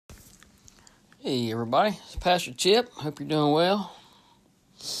Hey everybody, it's Pastor Chip. Hope you're doing well.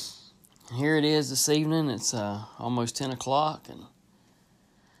 Here it is this evening. It's almost 10 o'clock and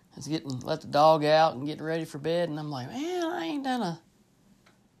it's let the dog out and getting ready for bed, and I'm like, man, I ain't done a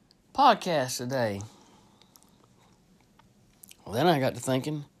podcast today. Well, then I got to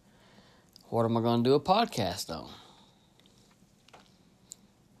thinking, what am I going to do a podcast on?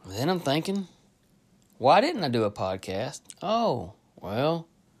 Then I'm thinking, why didn't I do a podcast? Oh, well,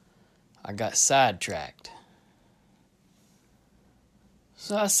 I got sidetracked.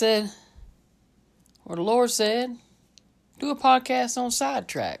 So I said, or the Lord said, do a podcast on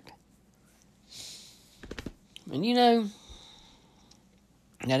Sidetracked. And you know,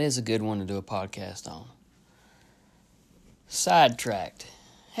 that is a good one to do a podcast on. Sidetracked.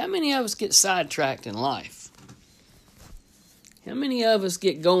 How many of us get sidetracked in life? How many of us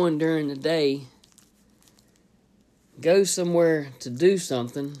get going during the day, go somewhere to do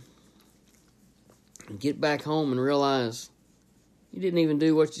something, and get back home and realize you didn't even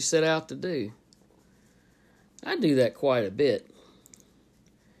do what you set out to do? I do that quite a bit.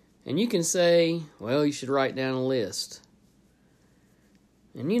 And you can say, well, you should write down a list.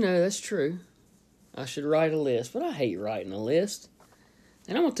 And you know, that's true. I should write a list, but I hate writing a list.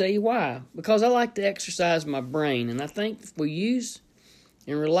 And I'm going to tell you why. Because I like to exercise my brain, and I think if we use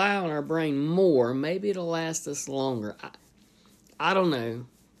and rely on our brain more, maybe it'll last us longer. I don't know.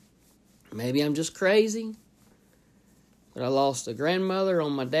 Maybe I'm just crazy, but I lost a grandmother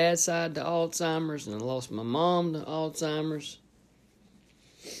on my dad's side to Alzheimer's, and I lost my mom to Alzheimer's.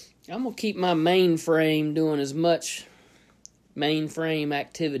 I'm going to keep my mainframe doing as much mainframe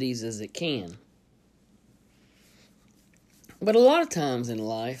activities as it can. But a lot of times in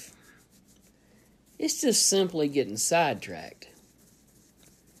life, it's just simply getting sidetracked.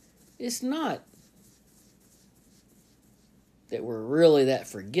 It's not that we're really that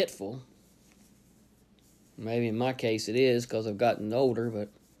forgetful. Maybe in my case it is because I've gotten older, but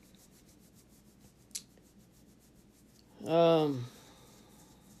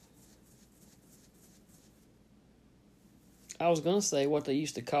I was going to say what they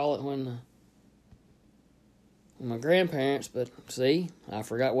used to call it when my grandparents, but see, I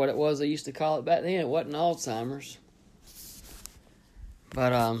forgot what it was they used to call it back then. It wasn't Alzheimer's.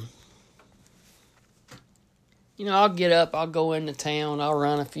 But, you know, I'll get up, I'll go into town, I'll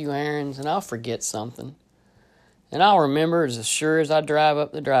run a few errands, and I'll forget something. And I'll remember as sure as I drive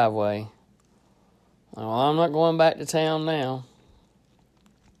up the driveway. Well, I'm not going back to town now.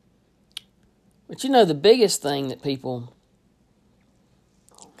 But you know, the biggest thing that people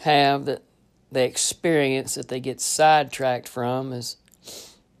have that they experience that they get sidetracked from is,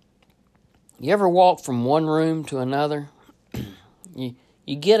 you ever walk from one room to another?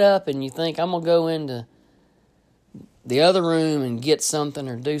 You get up and you think, I'm going to go into the other room and get something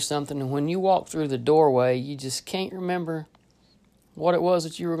or do something, and when you walk through the doorway, you just can't remember what it was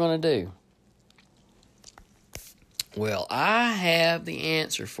that you were going to do. Well, I have the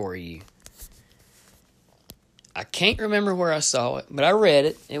answer for you. I can't remember where I saw it, but I read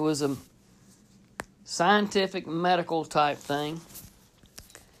it. It was a scientific, medical type thing.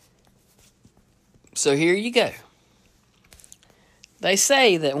 So here you go. They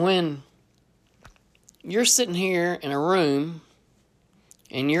say that when you're sitting here in a room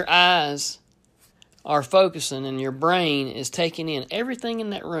and your eyes are focusing and your brain is taking in everything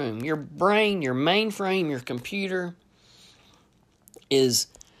in that room, your brain, your mainframe, your computer is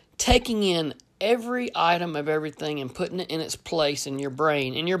taking in every item of everything and putting it in its place in your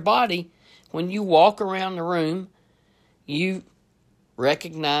brain. In your body, when you walk around the room, you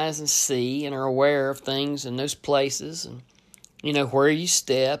recognize and see and are aware of things in those places, and you know where you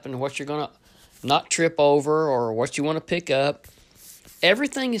step and what you're going to not trip over or what you want to pick up.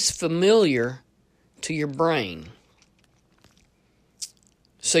 Everything is familiar to your brain.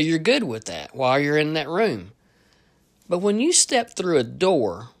 So you're good with that while you're in that room. But when you step through a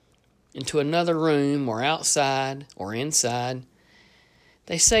door into another room or outside or inside,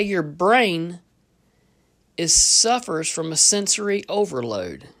 they say your brain suffers from a sensory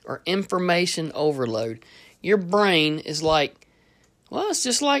overload or information overload. Your brain is like, well, it's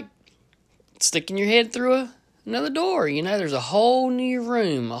just like sticking your head through another door. You know, there's a whole new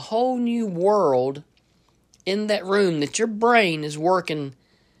room, a whole new world in that room that your brain is working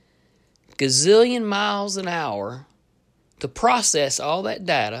gazillion miles an hour to process all that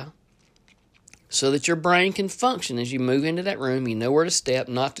data so that your brain can function as you move into that room. You know where to step,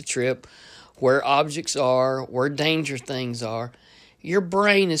 not to trip, where objects are, where danger things are. Your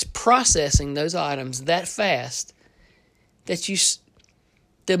brain is processing those items that fast that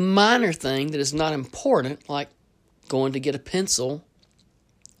the minor thing that is not important, like going to get a pencil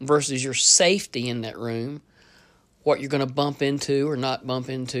versus your safety in that room, what you're going to bump into or not bump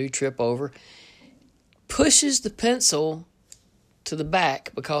into, trip over, pushes the pencil to the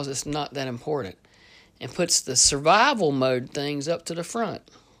back because it's not that important, and puts the survival mode things up to the front.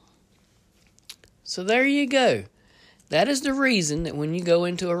 So there you go. That is the reason that when you go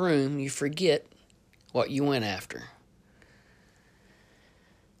into a room, you forget what you went after.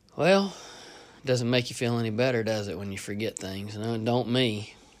 Well, it doesn't make you feel any better, does it, when you forget things? No, don't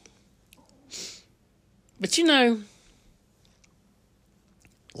me. But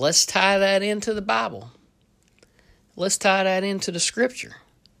let's tie that into the Bible. Let's tie that into the Scripture.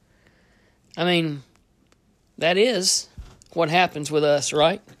 I mean, that is what happens with us,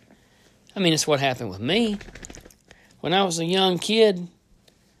 right? I mean, it's what happened with me. When I was a young kid,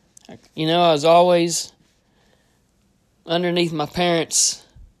 I was always underneath my parents'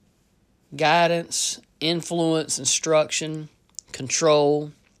 guidance, influence, instruction,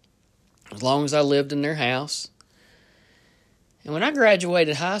 control, as long as I lived in their house. And when I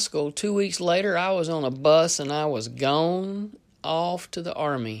graduated high school, 2 weeks later, I was on a bus and I was gone off to the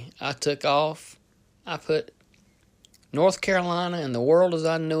Army. I took off. I put North Carolina and the world as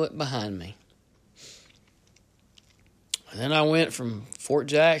I knew it behind me. And then I went from Fort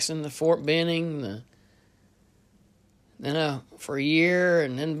Jackson to Fort Benning, for a year,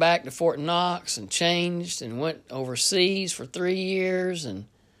 and then back to Fort Knox, and changed and went overseas for 3 years, and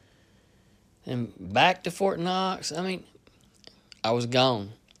back to Fort Knox. I mean, I was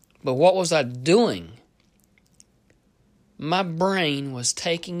gone. But what was I doing? My brain was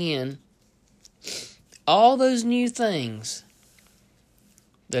taking in all those new things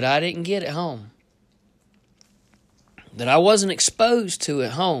that I didn't get at home, that I wasn't exposed to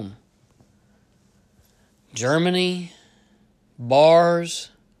at home. Germany, bars,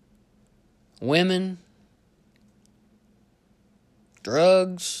 women,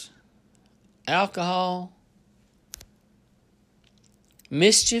 drugs, alcohol,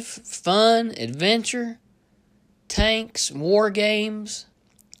 mischief, fun, adventure, tanks, war games,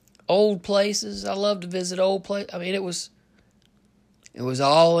 old places. I love to visit old places. I mean, it was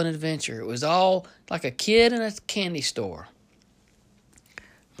all an adventure. It was all like a kid in a candy store.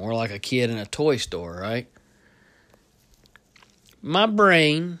 More like a kid in a toy store, right? My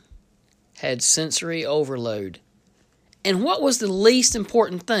brain had sensory overload. And what was the least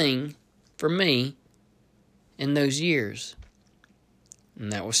important thing for me in those years?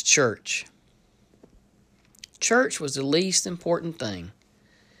 And that was church. Church was the least important thing.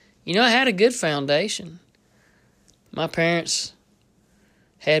 I had a good foundation. My parents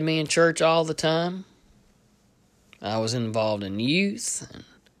had me in church all the time. I was involved in youth,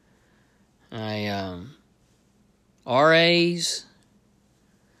 and RAs.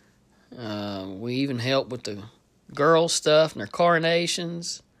 We even helped with the girls' stuff and their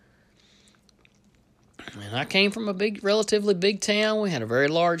coronations. And I came from a relatively big town. We had a very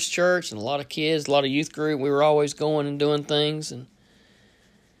large church and a lot of kids, a lot of youth group. We were always going and doing things.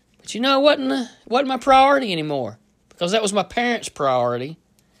 But it wasn't my priority anymore, because that was my parents' priority.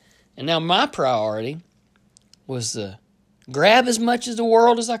 And now my priority was to grab as much of the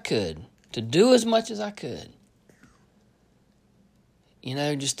world as I could, to do as much as I could.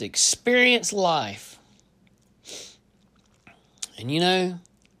 Just to experience life. And I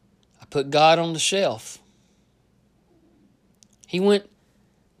put God on the shelf. He went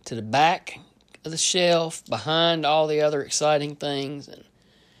to the back of the shelf behind all the other exciting things, and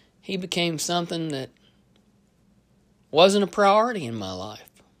he became something that wasn't a priority in my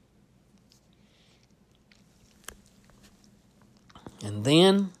life. And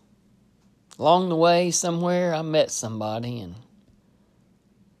then, along the way, somewhere, I met somebody, and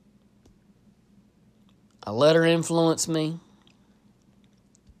I let her influence me.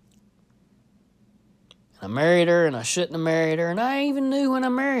 I married her, and I shouldn't have married her. And I even knew when I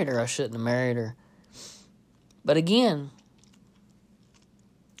married her I shouldn't have married her. But again,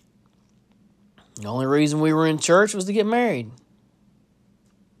 the only reason we were in church was to get married.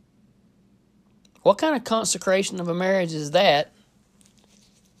 What kind of consecration of a marriage is that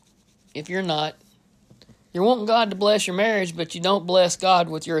if you're wanting God to bless your marriage, but you don't bless God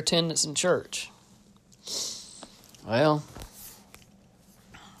with your attendance in church? Well,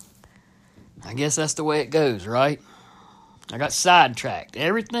 I guess that's the way it goes, right? I got sidetracked.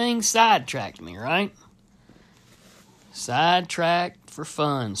 Everything sidetracked me, right? Sidetracked for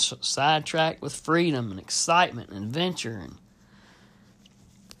fun. Sidetracked with freedom and excitement and adventure.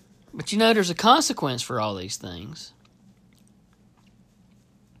 But there's a consequence for all these things.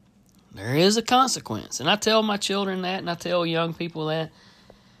 There is a consequence. And I tell my children that, and I tell young people that.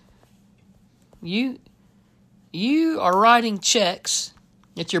 You are writing checks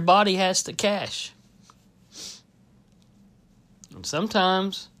that your body has to cash. And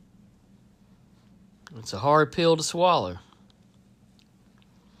sometimes it's a hard pill to swallow.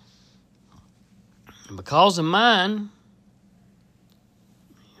 And because of mine,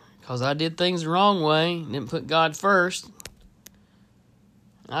 because I did things the wrong way, didn't put God first,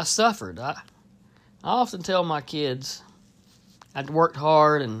 I suffered. I often tell my kids I'd worked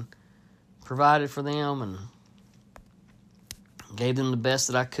hard and provided for them and gave them the best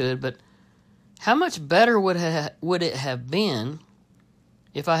that I could, but how much better would it have been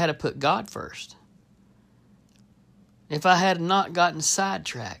if I had put God first? If I had not gotten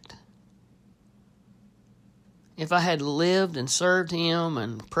sidetracked? If I had lived and served Him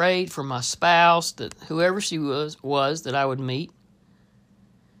and prayed for my spouse, that whoever she was that I would meet,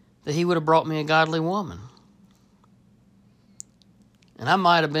 that He would have brought me a godly woman. And I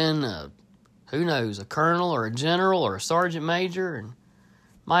might have been, who knows, a colonel or a general or a sergeant major, and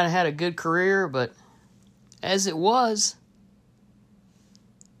might have had a good career, but as it was,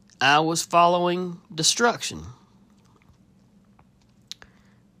 I was following destruction.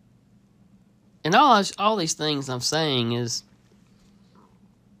 And all these things I'm saying is,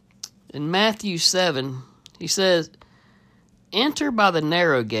 in Matthew 7, He says, "Enter by the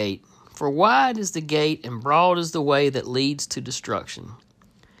narrow gate, for wide is the gate and broad is the way that leads to destruction.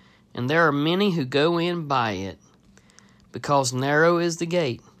 And there are many who go in by it, because narrow is the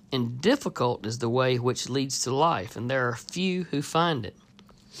gate, and difficult is the way which leads to life, and there are few who find it."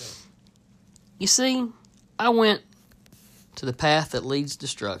 You see, I went to the path that leads to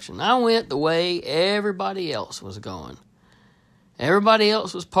destruction. I went the way everybody else was going. Everybody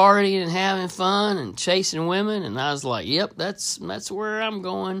else was partying and having fun and chasing women, and I was like, yep, that's where I'm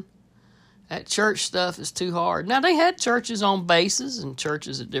going. That church stuff is too hard. Now, they had churches on bases and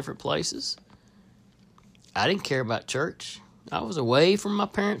churches at different places. I didn't care about church. I was away from my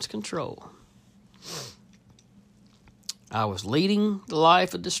parents' control. I was leading the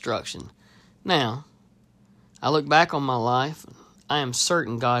life of destruction. Now, I look back on my life, and I am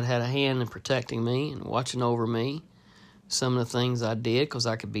certain God had a hand in protecting me and watching over me. Some of the things I did, because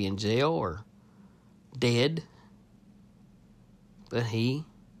I could be in jail or dead. But He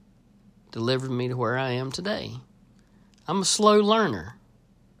delivered me to where I am today. I'm a slow learner.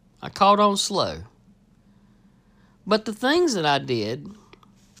 I caught on slow. But the things that I did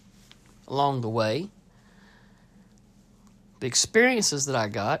along the way, the experiences that I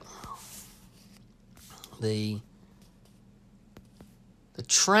got, the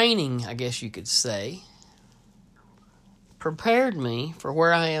training, I guess you could say, prepared me for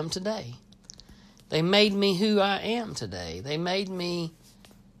where I am today. They made me who I am today. They made me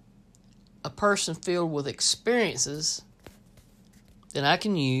a person filled with experiences that I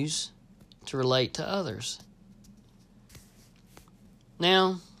can use to relate to others.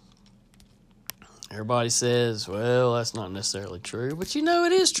 Now, everybody says, well, that's not necessarily true, but you know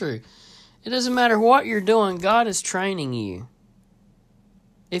it is true. It doesn't matter what you're doing, God is training you.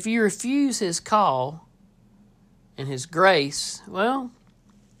 If you refuse His call and His grace, well,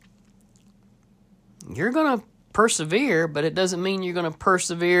 you're going to persevere, but it doesn't mean you're going to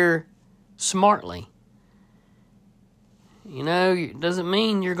persevere smartly. You know, it doesn't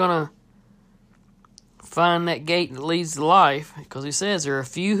mean you're going to find that gate that leads to life, because He says there are a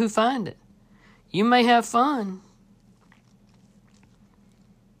few who find it. You may have fun,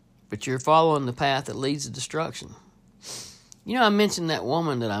 but you're following the path that leads to destruction. You know, I mentioned that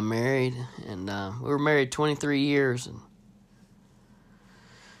woman that I married, and we were married 23 years, and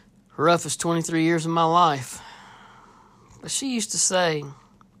the roughest 23 years of my life. But she used to say,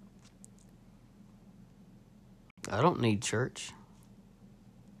 I don't need church.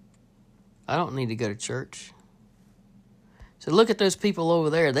 I don't need to go to church. So look at those people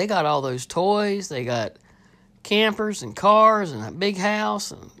over there. They got all those toys. They got campers and cars and a big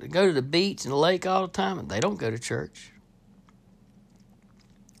house, and they go to the beach and the lake all the time, and they don't go to church.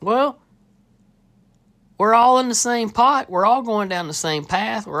 Well, we're all in the same pot. We're all going down the same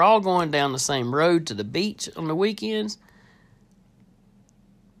path. We're all going down the same road to the beach on the weekends.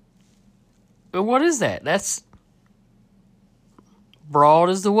 But what is that? That's broad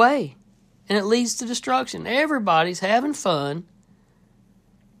is the way, and it leads to destruction. Everybody's having fun,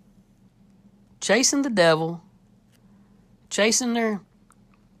 chasing the devil, chasing their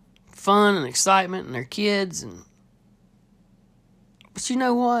fun and excitement and their kids. But you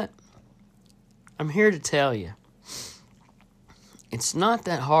know what? I'm here to tell you, it's not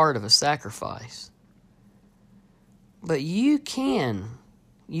that hard of a sacrifice. But you can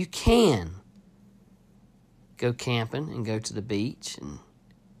go camping and go to the beach and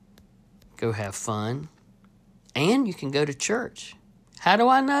go have fun. And you can go to church. How do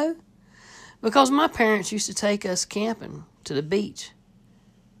I know? Because my parents used to take us camping to the beach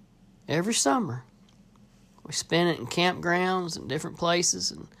every summer. We spent it in campgrounds and different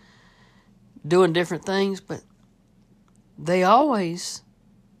places and doing different things, but they always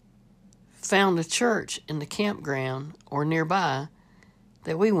found a church in the campground or nearby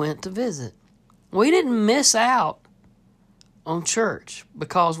that we went to visit. We didn't miss out on church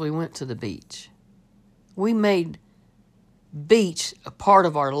because we went to the beach. We made beach a part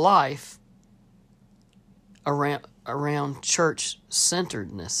of our life around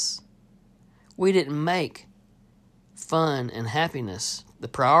church-centeredness. We didn't make fun and happiness the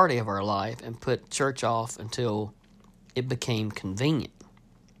priority of our life and put church off until it became convenient.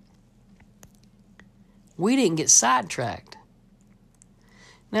 We didn't get sidetracked.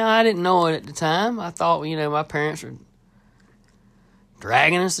 Now, I didn't know it at the time. I thought, my parents were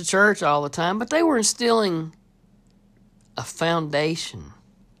dragging us to church all the time, but they were instilling a foundation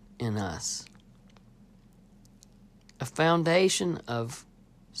in us. A foundation of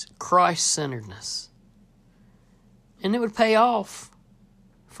Christ-centeredness. And it would pay off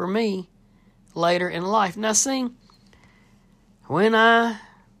for me later in life. Now, see, when I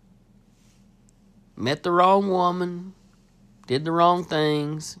met the wrong woman, did the wrong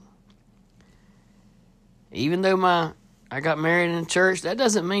things, even though I got married in a church, that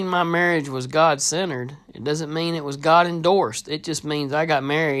doesn't mean my marriage was God-centered. It doesn't mean it was God-endorsed. It just means I got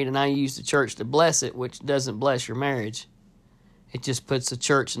married and I used the church to bless it, which doesn't bless your marriage. It just puts the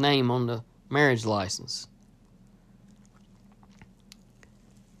church name on the marriage license.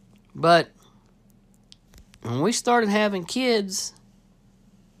 But when we started having kids,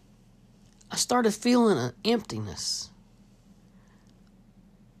 I started feeling an emptiness.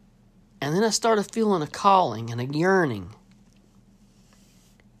 And then I started feeling a calling and a yearning.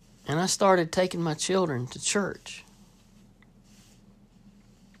 And I started taking my children to church.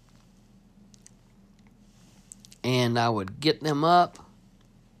 And I would get them up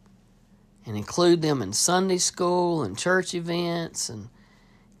and include them in Sunday school and church events and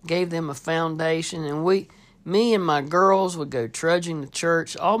gave them a foundation. And me and my girls would go trudging to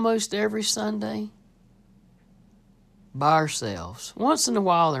church almost every Sunday by ourselves. Once in a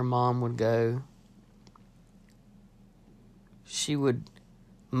while, their mom would go. She would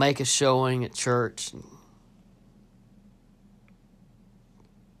make a showing at church and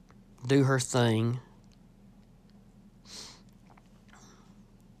do her thing.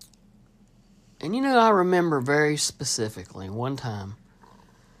 And I remember very specifically one time,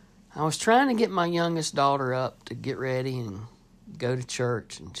 I was trying to get my youngest daughter up to get ready and go to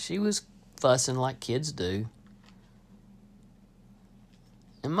church, and she was fussing like kids do.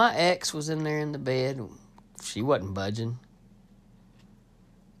 And my ex was in there in the bed. She wasn't budging.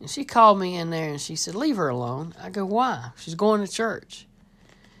 And she called me in there and she said, "Leave her alone." I go, "Why?" She's going to church.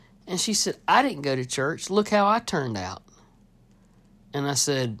 And she said, "I didn't go to church. Look how I turned out." And I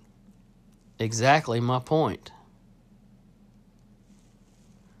said, "Exactly my point."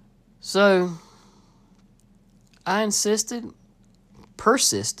 So I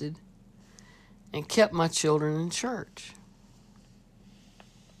persisted, and kept my children in church.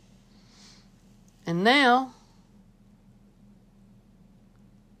 And now,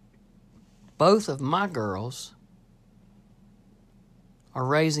 both of my girls are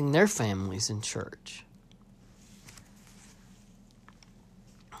raising their families in church.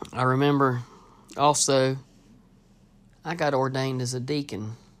 I remember also, I got ordained as a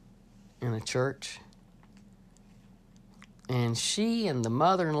deacon in a church. And she and the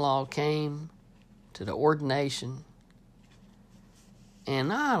mother-in-law came to the ordination.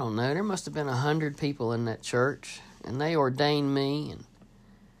 And I don't know, there must have been 100 people in that church. And they ordained me and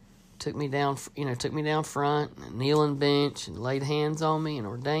took me down front and kneeling bench and laid hands on me and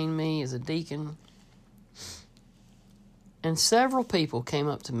ordained me as a deacon. And several people came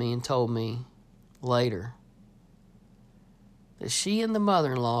up to me and told me later that she and the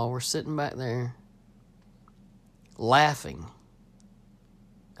mother-in-law were sitting back there laughing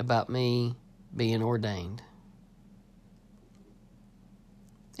about me being ordained.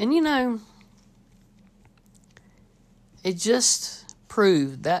 And it just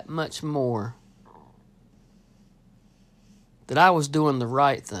proved that much more that I was doing the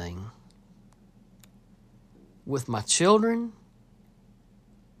right thing with my children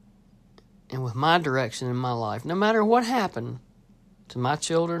and with my direction in my life. No matter what happened to my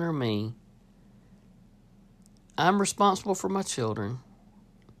children or me, I'm responsible for my children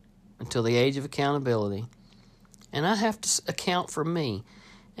until the age of accountability. And I have to account for me.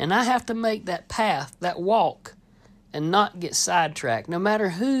 And I have to make that path, that walk, and not get sidetracked. No matter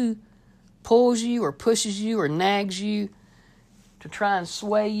who pulls you or pushes you or nags you, to try and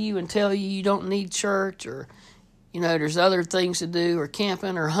sway you and tell you you don't need church, or, there's other things to do, or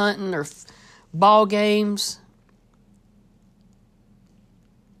camping, or hunting, or ball games.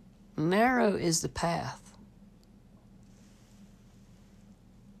 Narrow is the path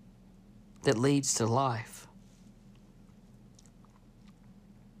that leads to life.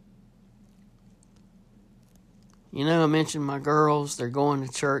 I mentioned my girls, they're going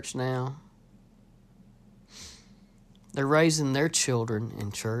to church now. They're raising their children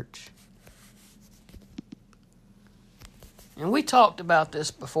in church. And we talked about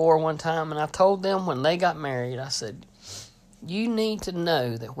this before one time, and I told them when they got married, I said, you need to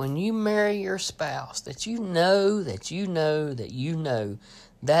know that when you marry your spouse, that you know that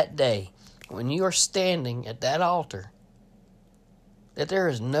day when you are standing at that altar, that there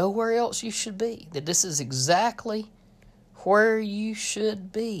is nowhere else you should be, that this is exactly where you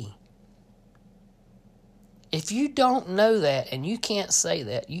should be. If you don't know that and you can't say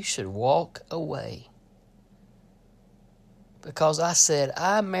that, you should walk away. Because I said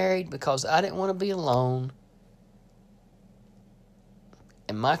I married because I didn't want to be alone.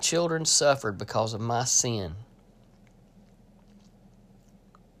 And my children suffered because of my sin.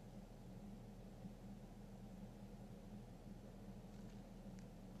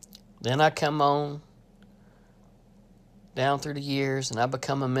 Then I come on down through the years and I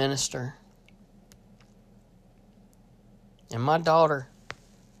become a minister. And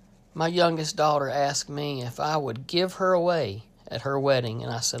my youngest daughter asked me if I would give her away at her wedding.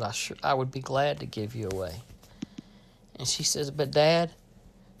 And I said, I would be glad to give you away. And she says, but Dad,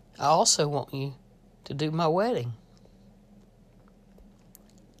 I also want you to do my wedding.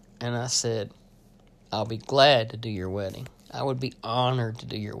 And I said, I'll be glad to do your wedding. I would be honored to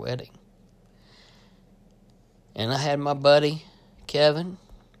do your wedding. And I had my buddy, Kevin,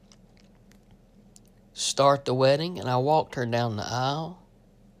 start the wedding, and I walked her down the aisle.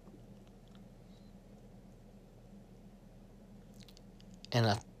 And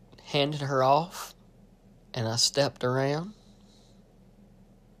I handed her off, and I stepped around,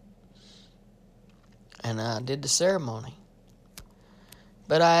 and I did the ceremony.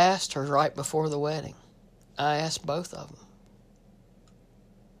 But I asked her right before the wedding. I asked both of them.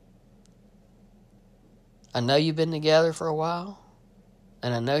 I know you've been together for a while,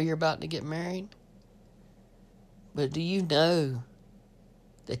 and I know you're about to get married, but do you know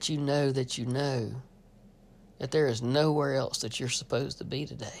that you know that you know that there is nowhere else that you're supposed to be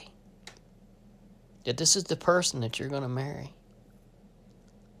today? That this is the person that you're going to marry?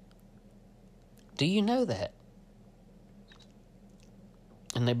 Do you know that?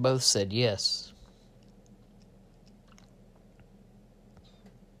 And they both said yes.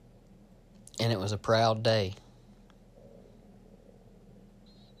 And it was a proud day.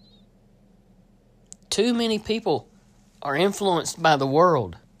 Too many people are influenced by the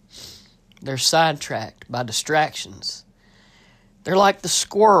world. They're sidetracked by distractions. They're like the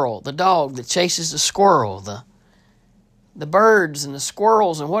squirrel, the dog that chases the squirrel, the birds and the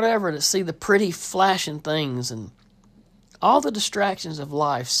squirrels and whatever that see the pretty flashing things, and all the distractions of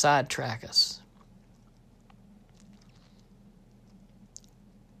life sidetrack us.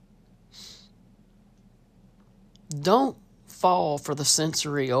 Don't fall for the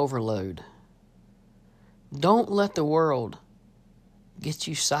sensory overload. Don't let the world get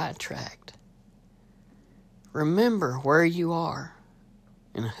you sidetracked. Remember where you are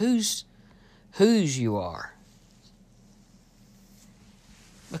and whose you are.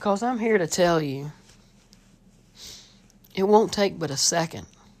 Because I'm here to tell you, it won't take but a second,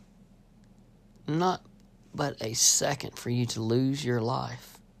 not but a second, for you to lose your life.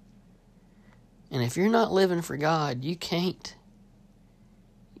 And if you're not living for God, you can't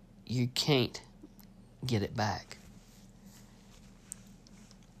get it back.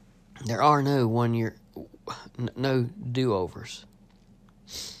 There are no do-overs.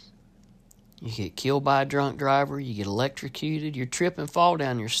 You get killed by a drunk driver, you get electrocuted, you trip and fall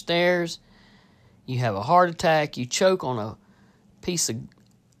down your stairs, you have a heart attack, you choke on a piece of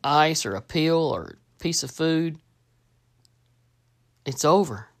ice or a pill or a piece of food. It's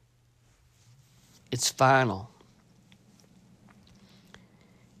over. It's final.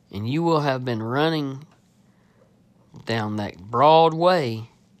 And you will have been running down that broad way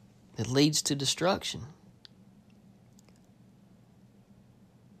that leads to destruction.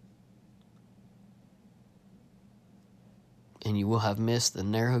 And you will have missed the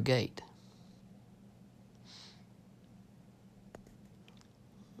narrow gate.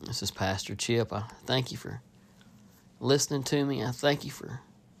 This is Pastor Chip. I thank you for listening to me. I thank you for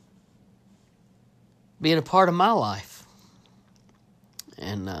being a part of my life.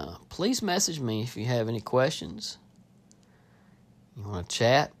 And please message me if you have any questions. You want to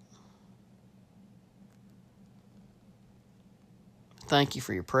chat? Thank you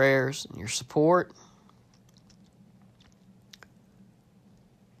for your prayers and your support.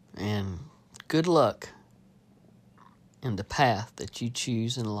 And good luck in the path that you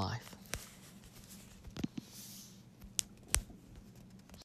choose in life.